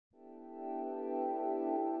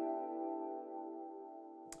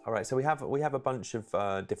All right, so we have a bunch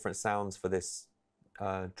of different sounds for this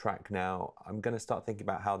track now. I'm going to start thinking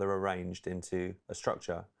about how they're arranged into a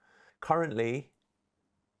structure. Currently,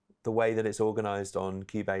 the way that it's organized on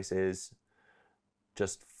Cubase is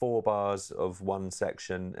just 4 bars of one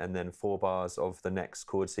section and then 4 bars of the next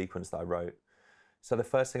chord sequence that I wrote. So the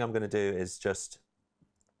first thing I'm going to do is just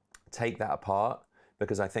take that apart,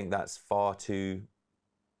 because I think that's far too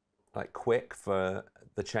quick for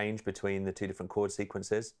the change between the 2 different chord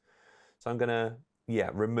sequences. So I'm gonna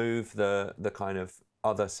remove the kind of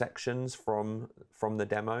other sections from the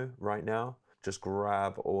demo right now. Just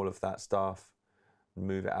grab all of that stuff and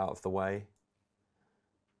move it out of the way.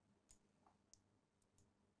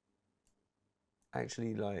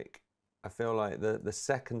 Actually, I feel like the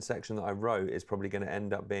second section that I wrote is probably going to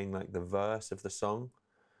end up being like the verse of the song.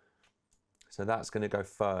 So that's going to go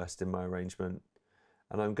first in my arrangement.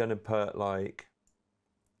 And I'm going to put like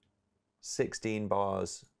 16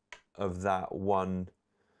 bars of that one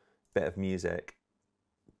bit of music.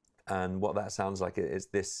 And what that sounds like is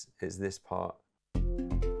this part.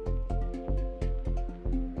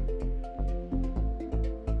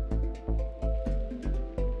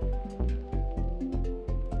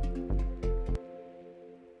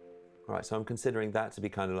 Right, so I'm considering that to be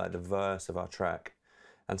kind of like the verse of our track.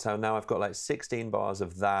 And so now I've got like 16 bars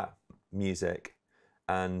of that music,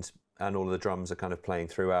 and all of the drums are kind of playing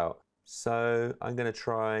throughout. So I'm going to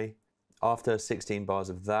try, after 16 bars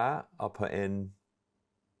of that, I'll put in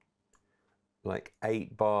like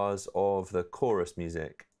 8 bars of the chorus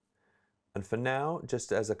music. And for now,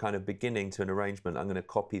 just as a kind of beginning to an arrangement, I'm going to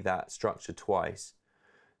copy that structure twice.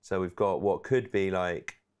 So we've got what could be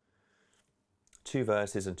like 2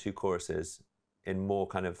 verses and 2 choruses in more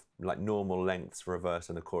kind of like normal lengths for a verse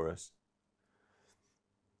and a chorus.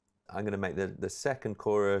 I'm going to make the second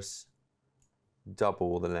chorus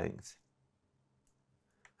double the length.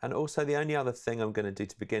 And also the only other thing I'm going to do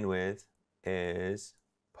to begin with is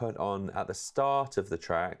put on at the start of the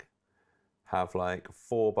track, have like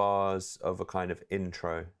 4 bars of a kind of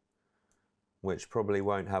intro, which probably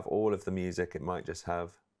won't have all of the music, it might just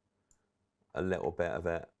have a little bit of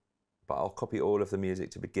it. But I'll copy all of the music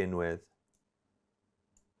to begin with.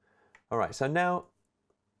 All right, so now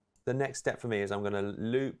the next step for me is I'm going to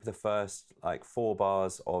loop the first like 4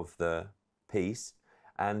 bars of the piece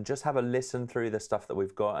and just have a listen through the stuff that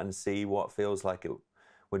we've got and see what feels like it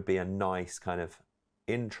would be a nice kind of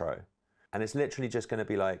intro. And it's literally just going to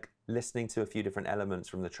be like listening to a few different elements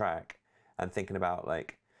from the track and thinking about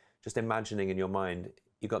like just imagining in your mind,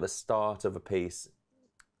 you've got the start of a piece,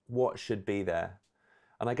 what should be there?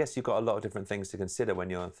 And I guess you've got a lot of different things to consider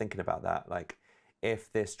when you're thinking about that. Like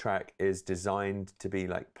if this track is designed to be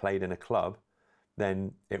like played in a club,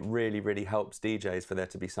 then it really, really helps DJs for there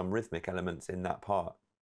to be some rhythmic elements in that part.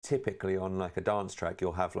 Typically on like a dance track,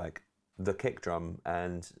 you'll have like the kick drum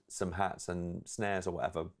and some hats and snares or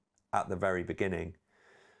whatever at the very beginning.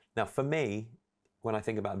 Now for me, when I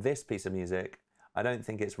think about this piece of music, I don't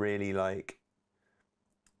think it's really like,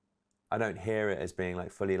 I don't hear it as being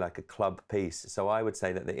like fully like a club piece. So I would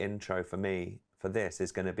say that the intro for me, for this,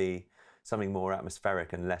 is going to be something more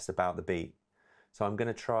atmospheric and less about the beat. So I'm going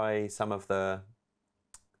to try some of the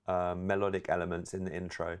melodic elements in the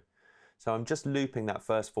intro. So I'm just looping that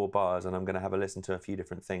first 4 bars and I'm going to have a listen to a few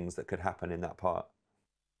different things that could happen in that part.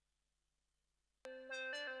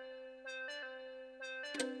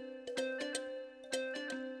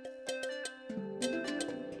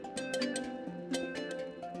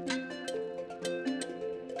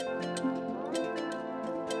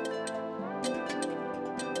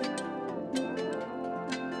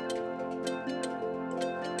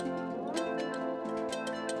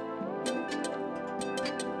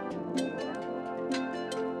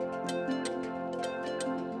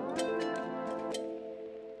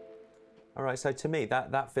 All right, so to me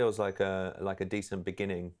that feels like a decent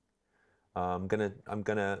beginning. I'm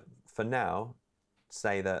gonna for now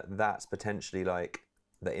say that that's potentially like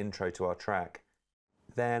the intro to our track.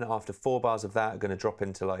 Then after 4 bars of that, I'm gonna drop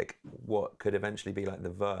into like what could eventually be like the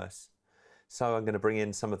verse. So I'm gonna bring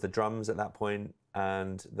in some of the drums at that point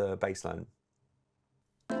and the bass line.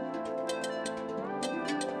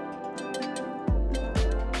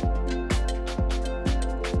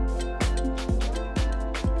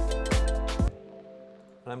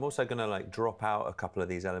 I'm also going to like drop out a couple of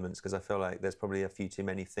these elements because I feel like there's probably a few too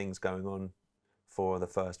many things going on for the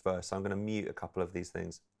first verse. So I'm going to mute a couple of these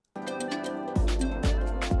things.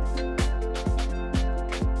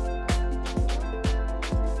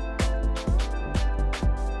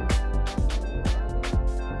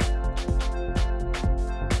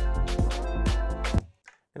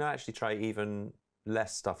 And I actually try even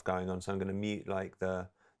less stuff going on. So I'm going to mute like the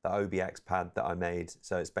OBX pad that I made.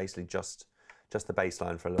 So it's basically just the bass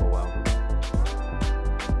line for a little while.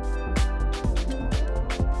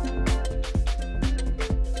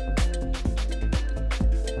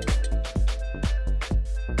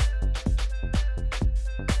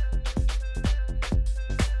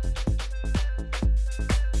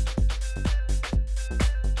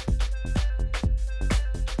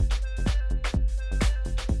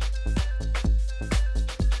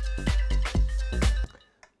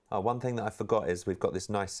 One thing that I forgot is we've got this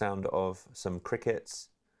nice sound of some crickets.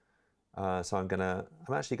 So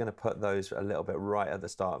I'm actually gonna put those a little bit right at the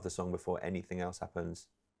start of the song before anything else happens.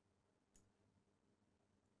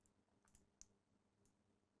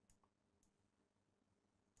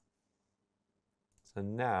 So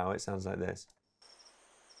now it sounds like this.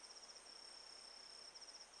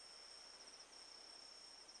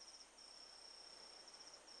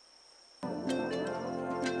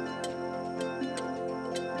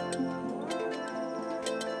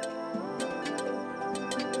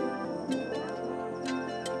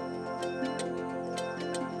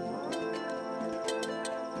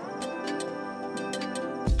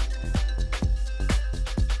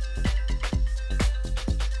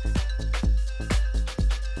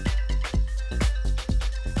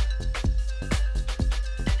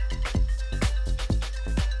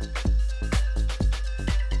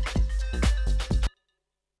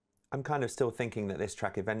 I'm kind of still thinking that this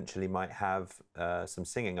track eventually might have some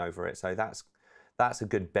singing over it, so that's a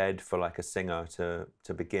good bed for like a singer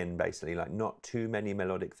to begin, basically, like not too many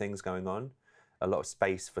melodic things going on, a lot of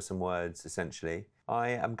space for some words essentially. I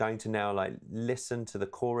am going to now like listen to the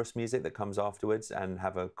chorus music that comes afterwards and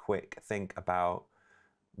have a quick think about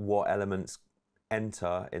what elements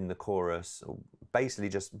enter in the chorus, basically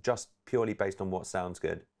just purely based on what sounds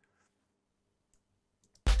good.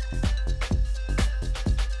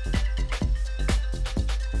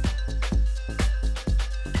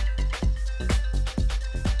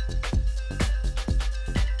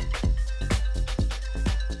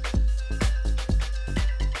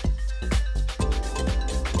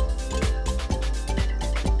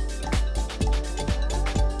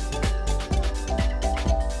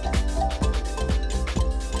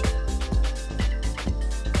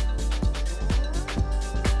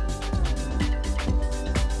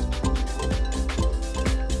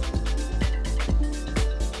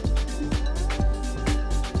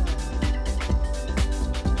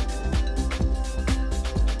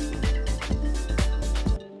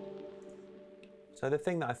 So the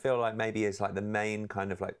thing that I feel like maybe is like the main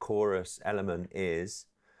kind of like chorus element is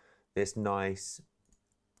this nice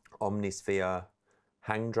omnisphere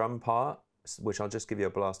hang drum part, which I'll just give you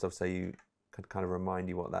a blast of so you could kind of remind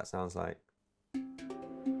you what that sounds like.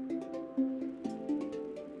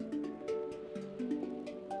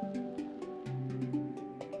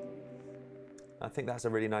 I think that's a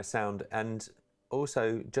really nice sound, and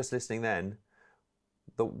also just listening then,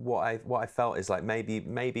 what I felt is like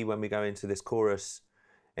maybe when we go into this chorus,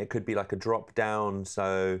 it could be like a drop down,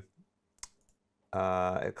 so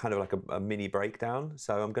kind of like a mini breakdown.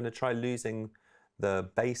 So I'm going to try losing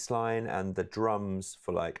the bass line and the drums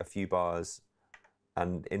for like a few bars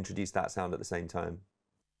and introduce that sound at the same time.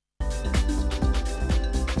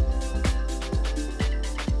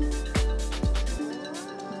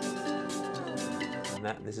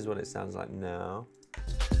 And this is what it sounds like now.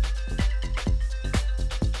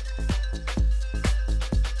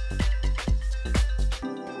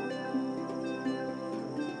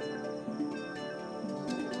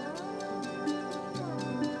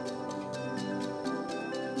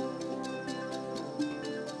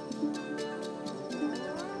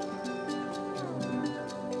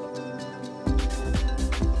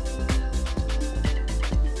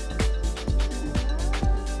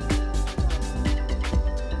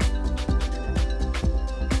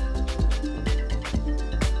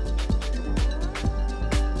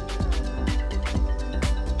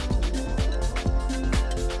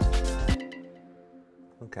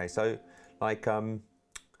 Okay, so like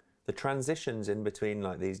the transitions in between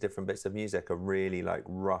like these different bits of music are really like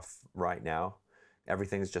rough right now.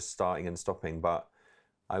 Everything's just starting and stopping, but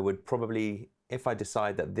I would probably, if I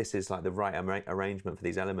decide that this is like the right arrangement for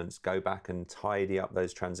these elements, go back and tidy up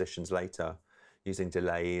those transitions later using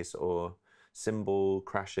delays or cymbal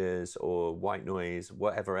crashes or white noise,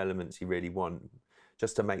 whatever elements you really want,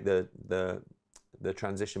 just to make the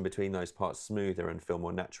transition between those parts smoother and feel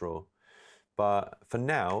more natural. But for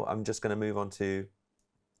now, I'm just going to move on to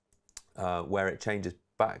where it changes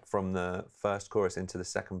back from the first chorus into the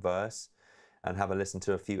second verse and have a listen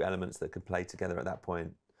to a few elements that could play together at that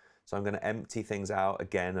point. So I'm going to empty things out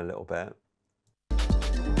again a little bit.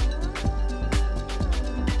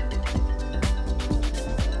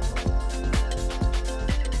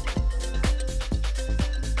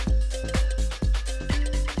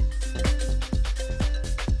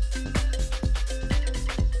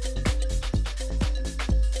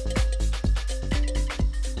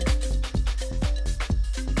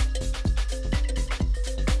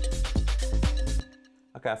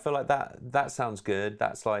 Okay, I feel like that sounds good.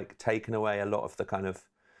 That's like taken away a lot of the kind of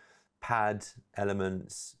pad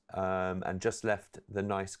elements and just left the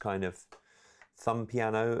nice kind of thumb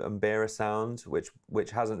piano and Mbira sound,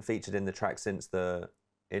 which hasn't featured in the track since the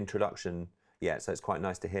introduction yet. So it's quite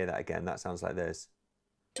nice to hear that again. That sounds like this.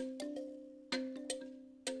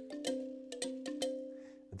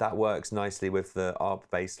 That works nicely with the ARP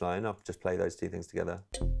bass line. I'll just play those two things together.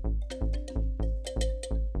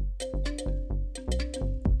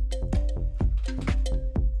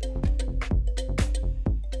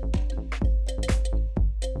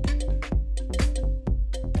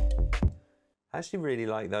 I actually really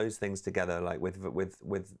like those things together, like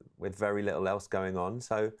with very little else going on.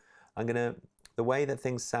 So the way that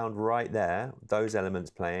things sound right there, those elements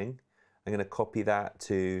playing, I'm gonna copy that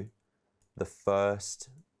to the first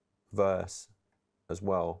verse as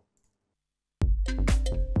well.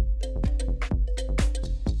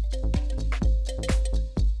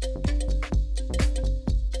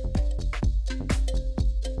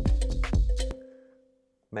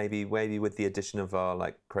 Maybe with the addition of our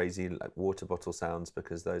like crazy like water bottle sounds,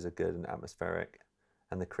 because those are good and atmospheric,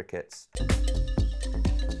 and the crickets.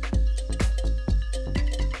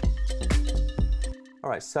 All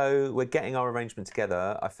right, so we're getting our arrangement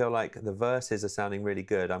together. I feel like the verses are sounding really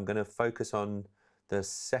good. I'm going to focus on the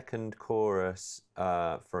second chorus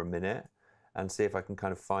for a minute and see if I can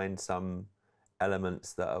kind of find some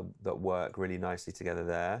elements that work really nicely together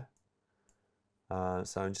there.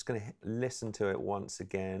 So I'm just going to listen to it once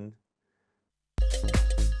again.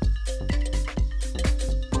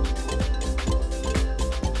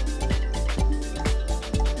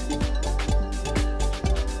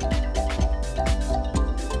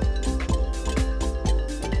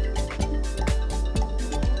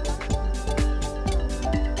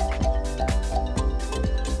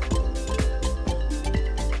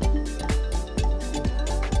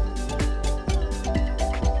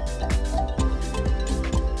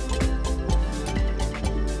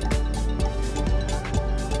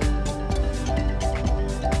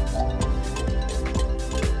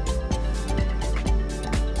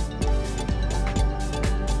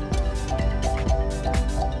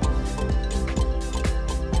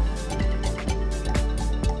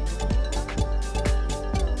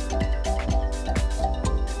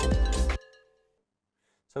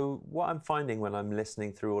 So what I'm finding when I'm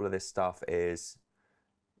listening through all of this stuff is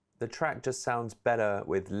the track just sounds better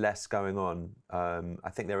with less going on. I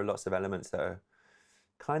think there are lots of elements that are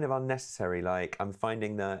kind of unnecessary. Like I'm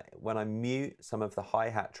finding that when I mute some of the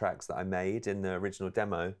hi-hat tracks that I made in the original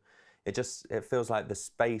demo, it feels like the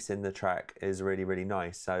space in the track is really, really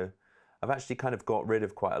nice. So I've actually kind of got rid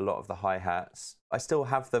of quite a lot of the hi-hats. I still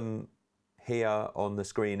have them here on the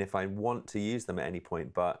screen if I want to use them at any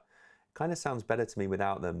point, but kind of sounds better to me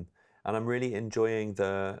without them. And I'm really enjoying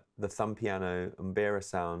the thumb piano Mbira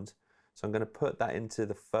sound. So I'm going to put that into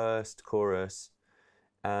the first chorus,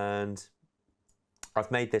 and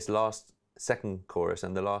I've made this second chorus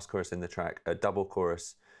and the last chorus in the track a double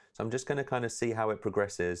chorus. So I'm just going to kind of see how it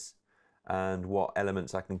progresses and what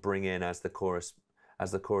elements I can bring in as the chorus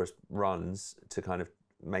runs to kind of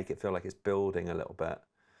make it feel like it's building a little bit.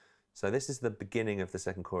 So this is the beginning of the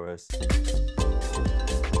second chorus.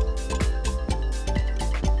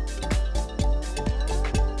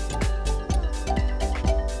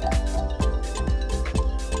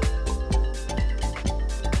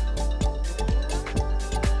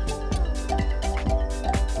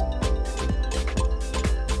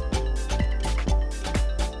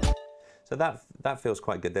 So that feels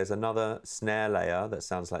quite good. There's another snare layer that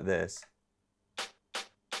sounds like this.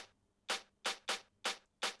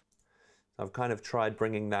 I've kind of tried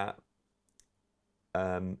bringing that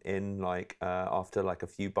in like after like a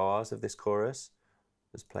few bars of this chorus.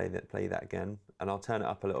 Let's play that again, and I'll turn it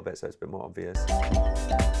up a little bit so it's a bit more obvious.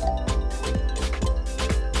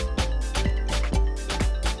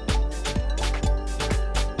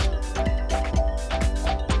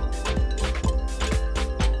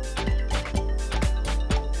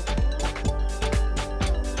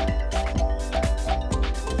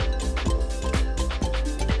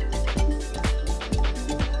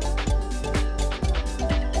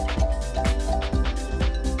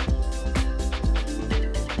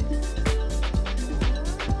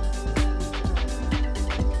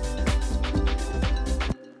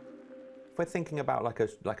 We're thinking about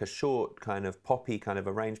like a short kind of poppy kind of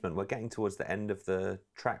arrangement. We're getting towards the end of the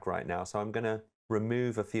track right now, so I'm going to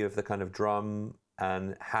remove a few of the kind of drum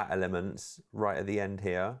and hat elements right at the end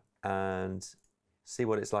here and see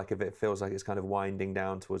what it's like if it feels like it's kind of winding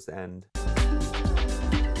down towards the end.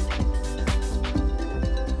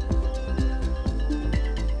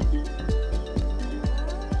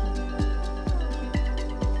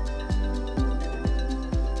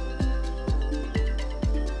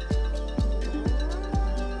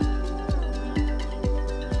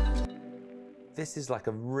 this is like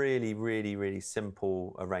a really, really, really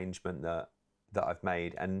simple arrangement that I've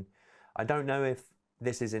made, and I don't know if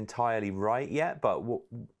this is entirely right yet, but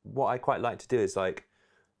what I quite like to do is like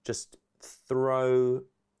just throw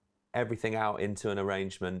everything out into an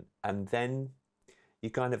arrangement, and then you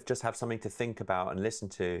kind of just have something to think about and listen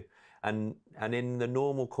to. And in the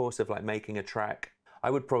normal course of like making a track, I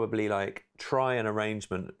would probably like try an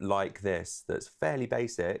arrangement like this that's fairly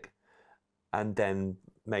basic, and then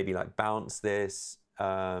maybe like bounce this,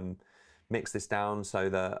 mix this down so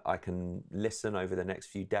that I can listen over the next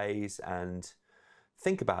few days and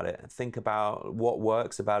think about it, think about what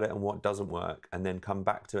works about it and what doesn't work, and then come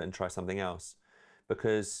back to it and try something else.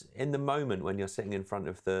 Because in the moment when you're sitting in front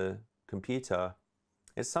of the computer,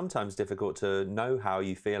 it's sometimes difficult to know how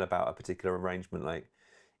you feel about a particular arrangement. Like,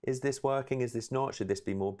 is this working? Is this not? Should this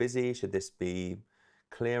be more busy? Should this be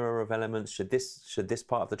clearer of elements? Should this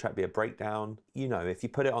part of the track be a breakdown? You know, if you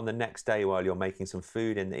put it on the next day while you're making some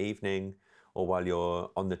food in the evening, or while you're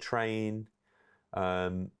on the train,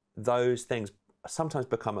 those things sometimes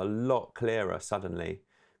become a lot clearer suddenly,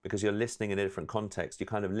 because you're listening in a different context. You're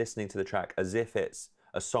kind of listening to the track as if it's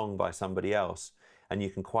a song by somebody else, and you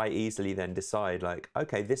can quite easily then decide like,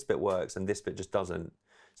 okay, this bit works and this bit just doesn't.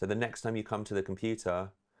 So the next time you come to the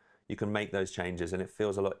computer, you can make those changes, and it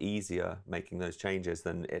feels a lot easier making those changes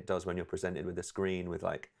than it does when you're presented with a screen with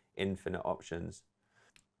like infinite options.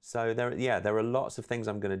 So there are lots of things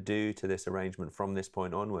I'm going to do to this arrangement from this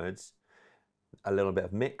point onwards. A little bit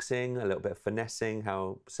of mixing, a little bit of finessing,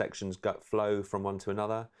 how sections flow from one to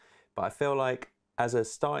another. But I feel like as a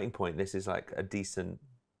starting point, this is like a decent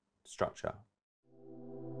structure.